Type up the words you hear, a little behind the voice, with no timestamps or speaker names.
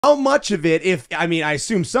How much of it, if I mean, I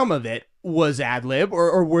assume some of it was ad lib,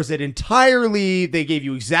 or was it entirely they gave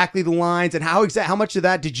you exactly the lines, and how much of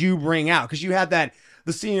that did you bring out? Because you had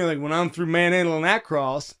the scene, you're like, when I'm through manhandling that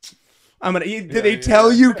cross, did they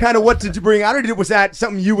tell you kind of what to bring out, or was that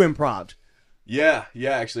something you improv'd? Yeah,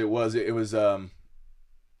 actually it was. It was,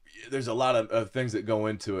 there's a lot of things that go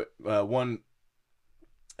into it. One,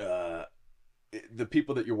 the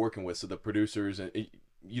people that you're working with, so the producers, and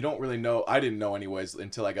you don't really know. I didn't know anyways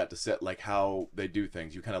until I got to set, like how they do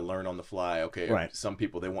things. You kind of learn on the fly. Okay, right. Some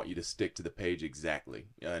people, they want you to stick to the page exactly,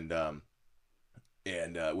 and when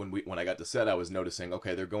I got to set, I was noticing,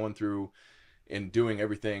 okay, they're going through and doing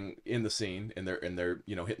everything in the scene, and they're hitting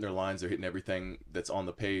their lines, they're hitting everything that's on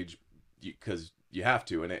the page, because you have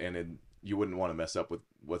to, and you wouldn't want to mess up with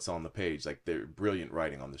what's on the page. Like, they're brilliant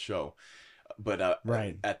writing on the show. But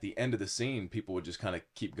right at the end of the scene, people would just kind of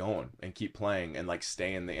keep going and keep playing and like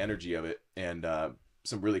stay in the energy of it, and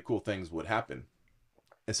some really cool things would happen.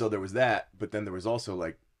 And so there was that, but then there was also,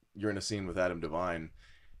 like, you're in a scene with Adam Devine,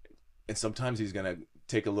 and sometimes he's gonna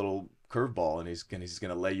take a little curveball, and he's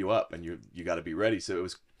gonna lay you up, and you got to be ready. So it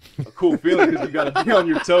was a cool feeling because you got to be on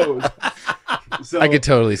your toes. So I could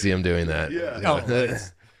totally see him doing that.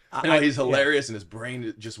 Yeah. He's hilarious, and his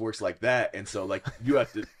brain just works like that. And so, like, you're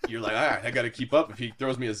like, all right, I got to keep up. If he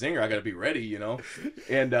throws me a zinger, I got to be ready,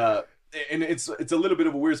 And it's a little bit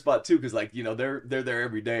of a weird spot too, because, like, they're there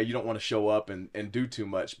every day. You don't want to show up and do too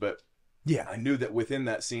much, but yeah, I knew that within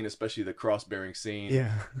that scene, especially the cross-bearing scene,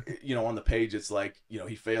 on the page, it's like,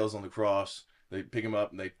 he fails on the cross. They pick him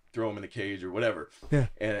up and they throw him in the cage or whatever. Yeah.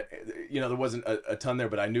 And there wasn't a ton there,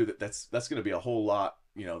 but I knew that that's going to be a whole lot.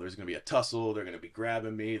 There's going to be a tussle. They're going to be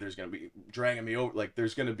grabbing me. There's going to be dragging me over. Like,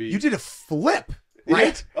 there's going to be. You did a flip,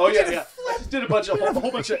 right? Yeah. Oh yeah. I just did a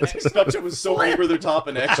whole bunch of stuff that was so over the top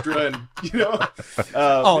and extra, and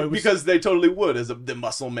because they totally would, as the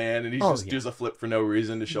muscle man, and he just does a flip for no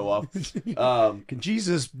reason to show off. Can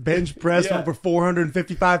Jesus bench press over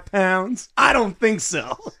 455 pounds? I don't think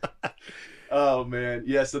so. Oh man,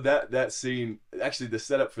 yeah. So that scene, actually, the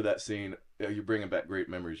setup for that scene, you're bringing back great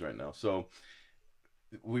memories right now. So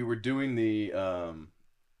we were doing the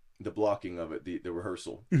blocking of it, the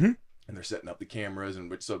rehearsal, and they're setting up the cameras,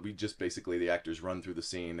 and so we just basically, the actors run through the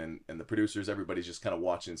scene, and the producers, everybody's just kind of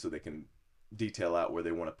watching so they can detail out where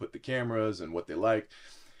they want to put the cameras and what they like,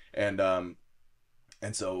 and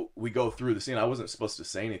so we go through the scene. I wasn't supposed to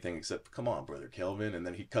say anything except, "Come on, brother Kelvin," and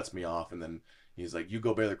then he cuts me off, and then he's like, "You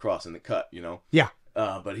go bear the cross," in the cut, Yeah.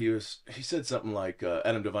 But he said something like,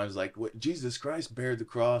 Adam Devine was like, "What, Jesus Christ bared the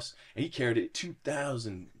cross, and he carried it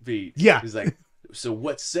 2,000 feet." Yeah. He's like, "So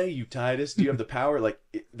what say you, Titus? Do you have the power?" Like,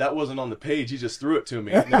 that wasn't on the page. He just threw it to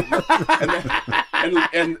me. And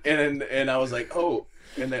I was like, "Oh."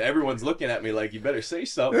 And then everyone's looking at me like, "You better say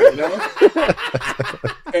something,"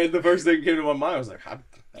 And the first thing that came to my mind was like, I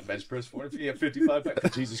bench press 55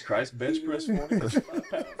 pounds. Jesus Christ, bench press 55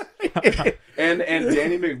 pounds. And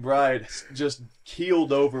Danny McBride just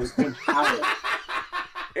keeled over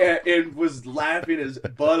and was laughing his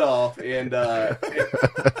butt off, and I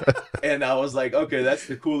was like, okay, that's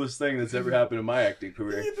the coolest thing that's ever happened in my acting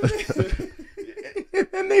career.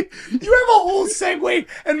 And you have a whole segue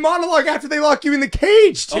and monologue after they lock you in the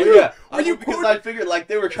cage too. Oh yeah, because I figured, like,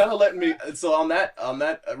 they were kind of letting me. So on that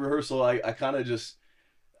rehearsal, I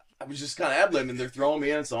was just kind of ad-libbing. They're throwing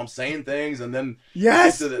me in, so I'm saying things, and then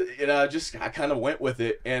I kind of went with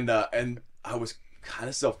it, and I was kind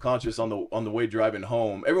of self-conscious on the way driving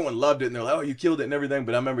home. Everyone loved it, and they're like, "Oh, you killed it," and everything.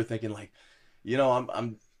 But I remember thinking, like,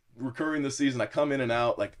 I'm recurring this season. I come in and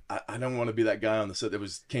out. Like, I don't want to be that guy on the set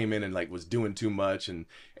that came in and like was doing too much. And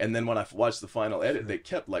then when I watched the final edit, they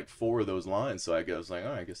kept like 4 of those lines. So I was like,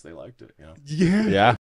 oh, I guess they liked it. Yeah. Yeah.